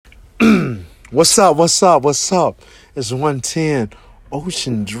What's up? What's up? What's up? It's 110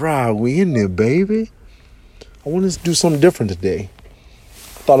 Ocean Drive. We in there, baby. I want to do something different today.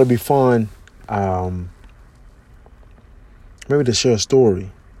 I thought it'd be fun. Maybe to share a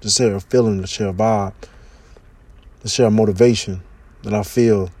story, to share a feeling, to share a vibe, to share a motivation that I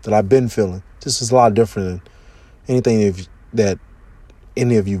feel, that I've been feeling. This is a lot different than anything that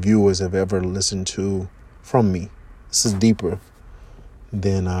any of you viewers have ever listened to from me. This is deeper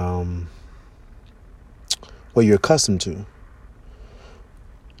than what you're accustomed to.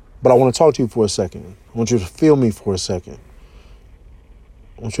 But I want to talk to you for a second. I want you to feel me for a second.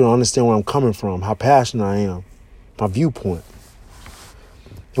 I want you to understand where I'm coming from, how passionate I am, my viewpoint.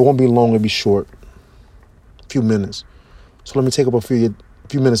 It won't be long, it'll be short, a few minutes. So let me take up a few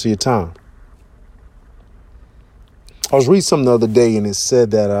minutes of your time. I was reading something the other day and it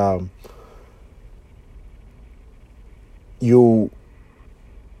said that the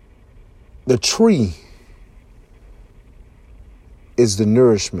tree is the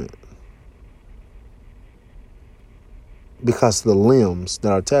nourishment because of the limbs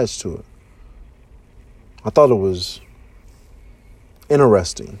that are attached to it. I thought it was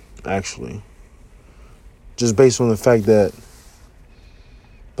interesting, actually, just based on the fact that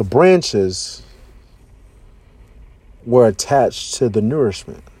the branches were attached to the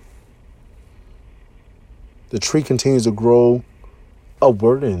nourishment. The tree continues to grow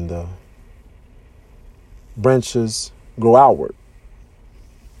upward and the branches grow outward.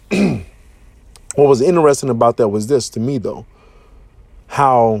 What was interesting about that was this to me, though,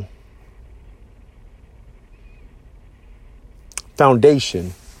 how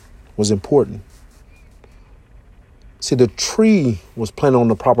foundation was important. See, the tree was planted on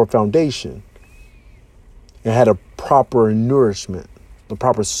the proper foundation. It had a proper nourishment, the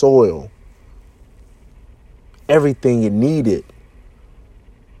proper soil, everything it needed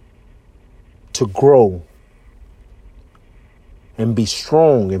to grow and be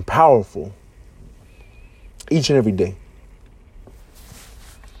strong and powerful each and every day.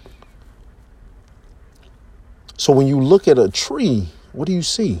 So when you look at a tree, what do you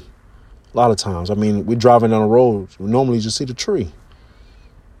see? A lot of times, we're driving down the road. We normally just see the tree.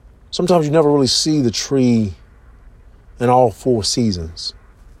 Sometimes you never really see the tree in all 4 seasons.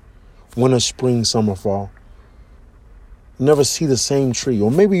 Winter, spring, summer, fall. You never see the same tree.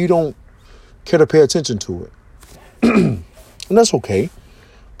 Or maybe you don't care to pay attention to it. And that's okay,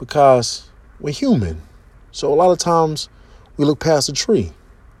 because we're human. So a lot of times we look past the tree.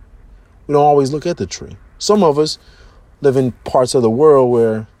 We don't always look at the tree. Some of us live in parts of the world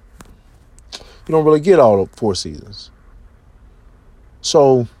where you don't really get all the 4 seasons.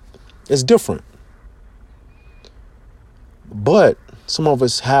 So it's different. But some of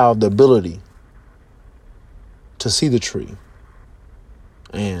us have the ability to see the tree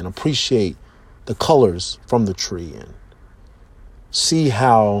and appreciate the colors from the tree and see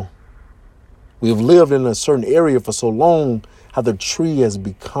how we've lived in a certain area for so long, how the tree has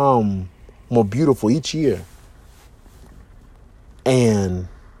become more beautiful each year, and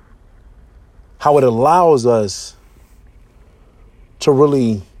how it allows us to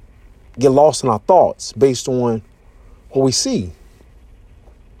really get lost in our thoughts based on what we see.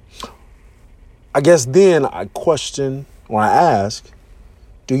 I guess then I question or I ask,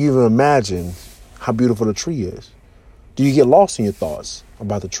 do you even imagine how beautiful the tree is? Do you get lost in your thoughts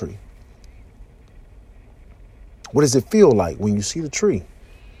about the tree? What does it feel like when you see the tree?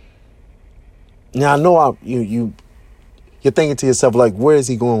 Now, I know you're thinking to yourself, like, where is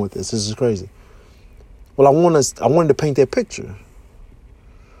he going with this? This is crazy. Well, I wanted to paint that picture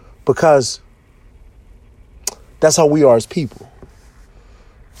because that's how we are as people.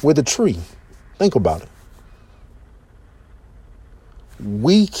 We're the tree. Think about it.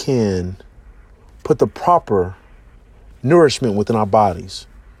 We can put the proper nourishment within our bodies.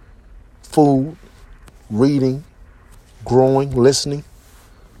 Food, reading, growing, listening,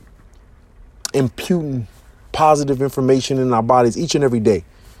 imputing positive information in our bodies each and every day.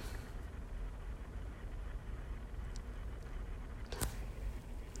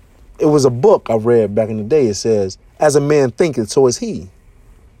 It was a book I read back in the day. It says, as a man thinketh, so is he.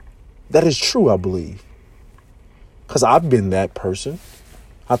 That is true, I believe. Because I've been that person.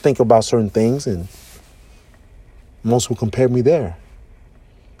 I think about certain things and most will compare me there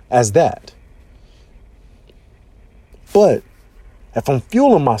as that. But if I'm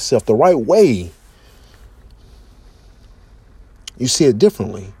fueling myself the right way, you see it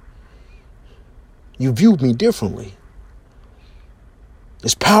differently. You view me differently.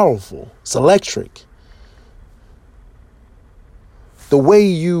 It's powerful. It's electric. The way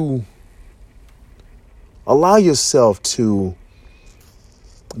you allow yourself to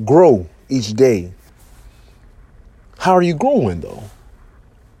grow each day. How are you growing, though?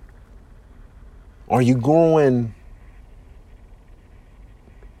 Are you growing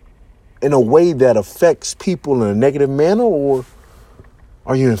in a way that affects people in a negative manner, or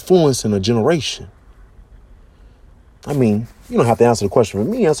are you influencing a generation? I mean, you don't have to answer the question for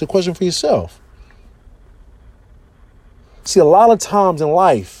me. Answer the question for yourself. See, a lot of times in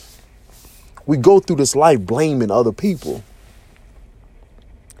life, we go through this life blaming other people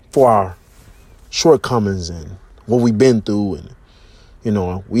for our shortcomings and what we've been through.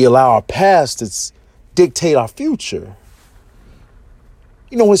 And, we allow our past to dictate our future.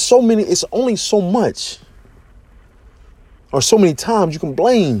 It's only so much or so many times you can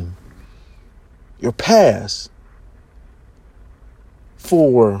blame your past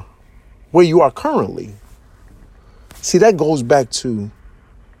for where you are currently. See, that goes back to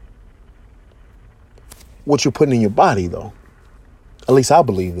what you're putting in your body, though. At least I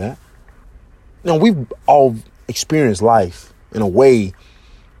believe that. We've all experienced life in a way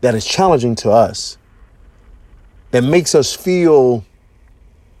that is challenging to us, that makes us feel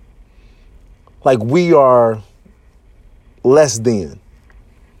like we are less than.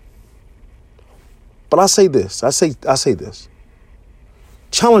 But I say this.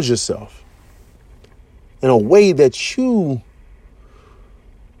 Challenge yourself in a way that you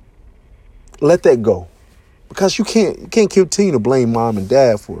let that go. Because you can't continue to blame mom and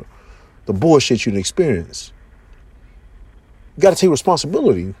dad for the bullshit you experienced. You got to take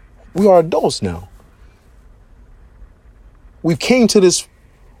responsibility. We are adults now. We came to this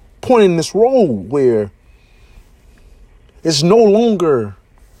point in this road where it's no longer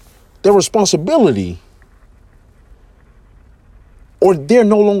their responsibility, or they're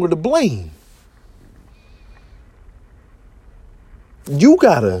no longer to blame. You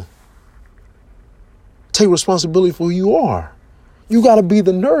gotta take responsibility for who you are. You gotta be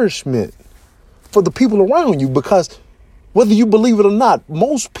the nourishment for the people around you, because whether you believe it or not,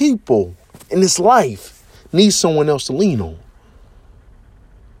 most people in this life need someone else to lean on.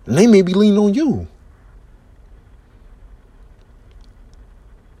 And they may be leaning on you.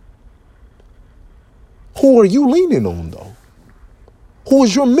 Who are you leaning on, though? Who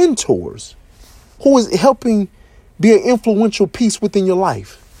is your mentors? Who is helping be an influential piece within your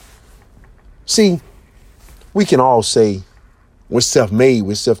life? See, we can all say we're self-made,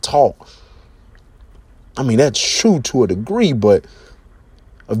 we're self-taught. I mean, that's true to a degree, but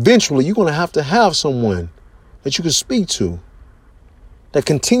eventually you're going to have someone that you can speak to, that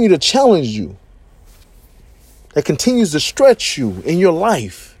continue to challenge you, that continues to stretch you in your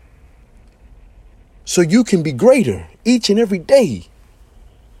life so you can be greater each and every day.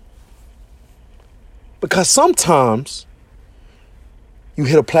 Because sometimes you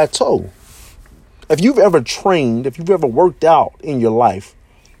hit a plateau. If you've ever trained, if you've ever worked out in your life,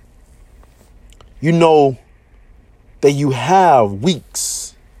 you know that you have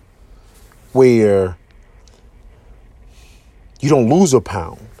weeks where you don't lose a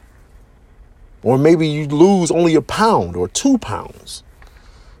pound, or maybe you lose only a pound or 2 pounds.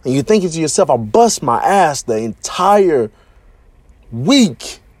 And you're thinking to yourself, I bust my ass the entire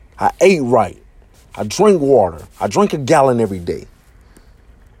week. I ate right. I drink water. I drink a gallon every day.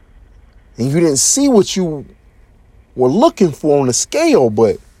 And you didn't see what you were looking for on the scale,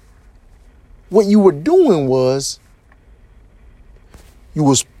 but what you were doing was you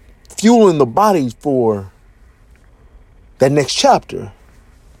was fueling the body for that next chapter.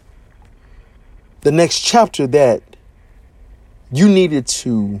 The next chapter that you needed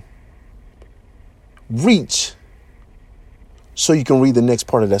to reach so you can read the next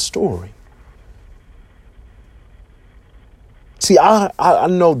part of that story. See, I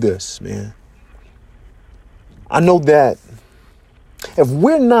know this, man. I know that if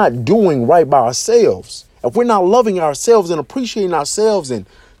we're not doing right by ourselves, if we're not loving ourselves and appreciating ourselves and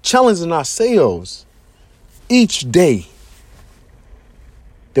challenging ourselves each day,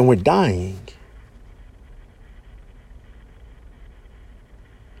 then we're dying.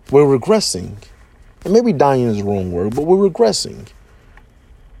 We're regressing. And maybe dying is the wrong word, but we're regressing.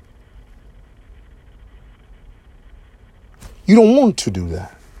 You don't want to do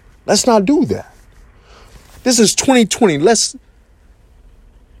that. Let's not do that. This is 2020. Let's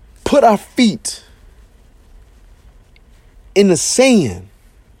put our feet in the sand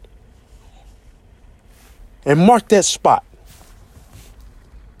and mark that spot.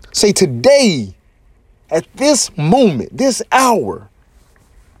 Say, today, at this moment, this hour,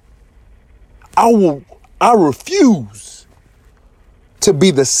 I refuse to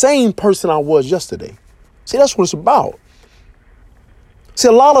be the same person I was yesterday. See, that's what it's about. See,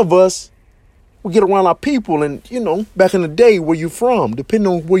 a lot of us, we get around our people and, back in the day, where you from,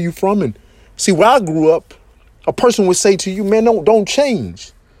 depending on where you from and See, where I grew up, a person would say to you, man, don't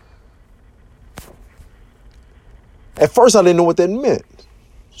change. At first, I didn't know what that meant.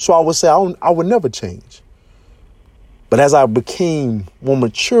 So I would say, I would never change. But as I became more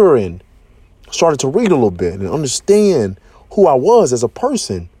mature and started to read a little bit and understand who I was as a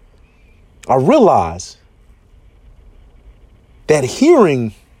person, I realized that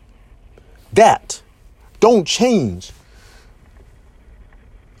hearing that, don't change,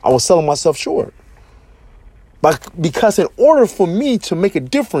 I was selling myself short. Because in order for me to make a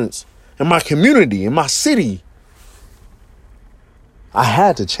difference in my community, in my city, I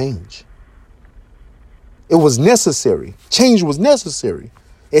had to change. It was necessary. Change was necessary.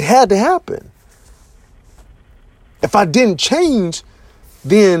 It had to happen. If I didn't change,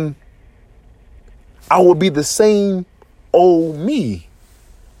 then I would be the same old me.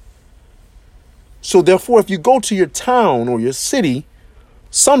 So therefore, if you go to your town or your city,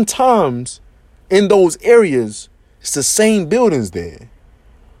 sometimes in those areas, it's the same buildings there.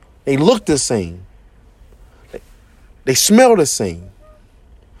 They look the same. They smell the same.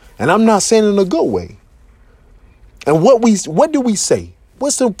 And I'm not saying it in a good way. And what do we say?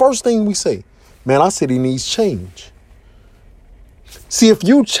 What's the first thing we say? Man, our city needs change. See, if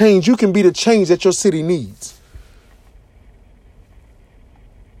you change, you can be the change that your city needs.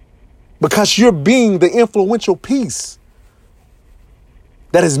 Because you're being the influential piece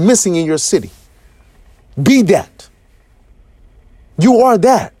that is missing in your city. Be that. You are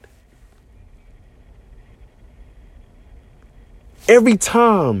that. Every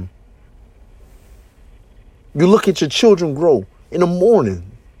time you look at your children grow in the morning,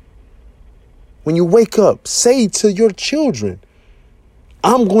 when you wake up, say to your children,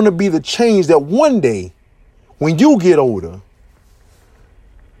 I'm going to be the change that one day, when you get older,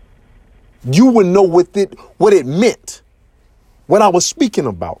 you would know what it meant, what I was speaking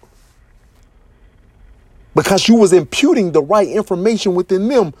about. Because you was imputing the right information within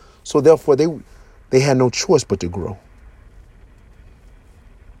them, so therefore they had no choice but to grow.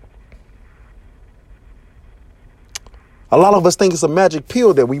 A lot of us think it's a magic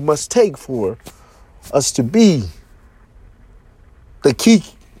pill that we must take for us to be the key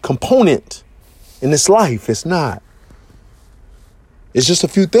component in this life. It's not. It's just a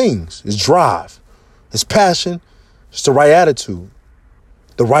few things. It's drive. It's passion. It's the right attitude.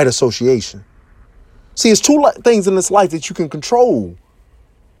 The right association. See, it's two things in this life that you can control.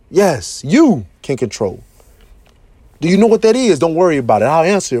 Yes, you can control. Do you know what that is? Don't worry about it. I'll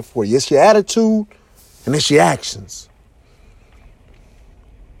answer it for you. It's your attitude and it's your actions.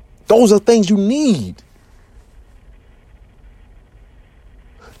 Those are things you need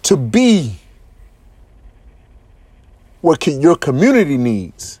to be what your community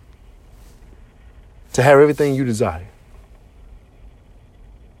needs to have everything you desire.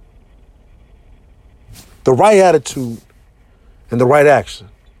 The right attitude and the right action.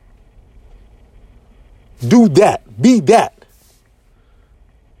 Do that. Be that.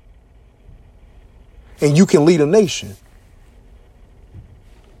 And you can lead a nation.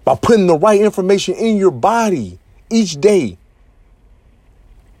 By putting the right information in your body each day.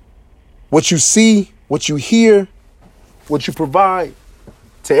 What you see, what you hear, what you provide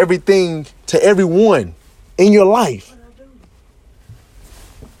to everything, to everyone in your life.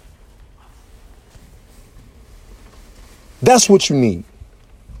 That's what you need.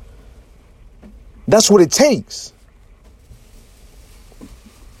 That's what it takes.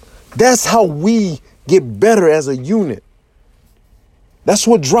 That's how we get better as a unit. That's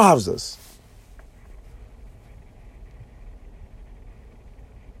what drives us.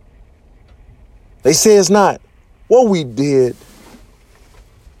 They say it's not what we did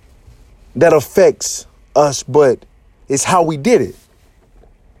that affects us, but it's how we did it.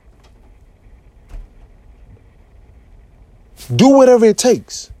 Do whatever it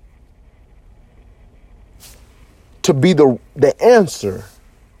takes to be the answer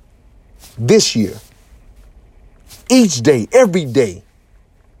this year. Each day, every day.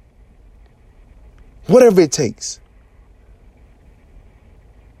 Whatever it takes.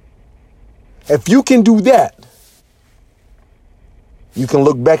 If you can do that, you can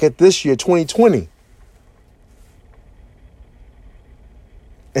look back at this year, 2020,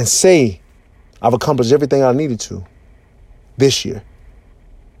 and say, I've accomplished everything I needed to this year.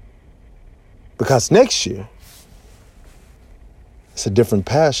 Because next year, it's a different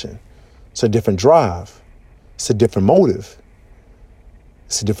passion. It's a different drive. It's a different motive.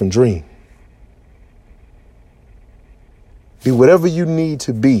 It's a different dream. Be whatever you need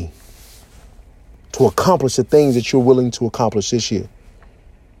to be to accomplish the things that you're willing to accomplish this year.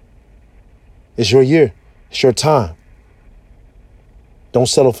 It's your year. It's your time. Don't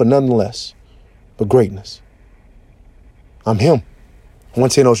settle for nothing less. but greatness. I'm him.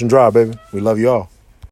 110 Ocean Drive, baby. We love you all.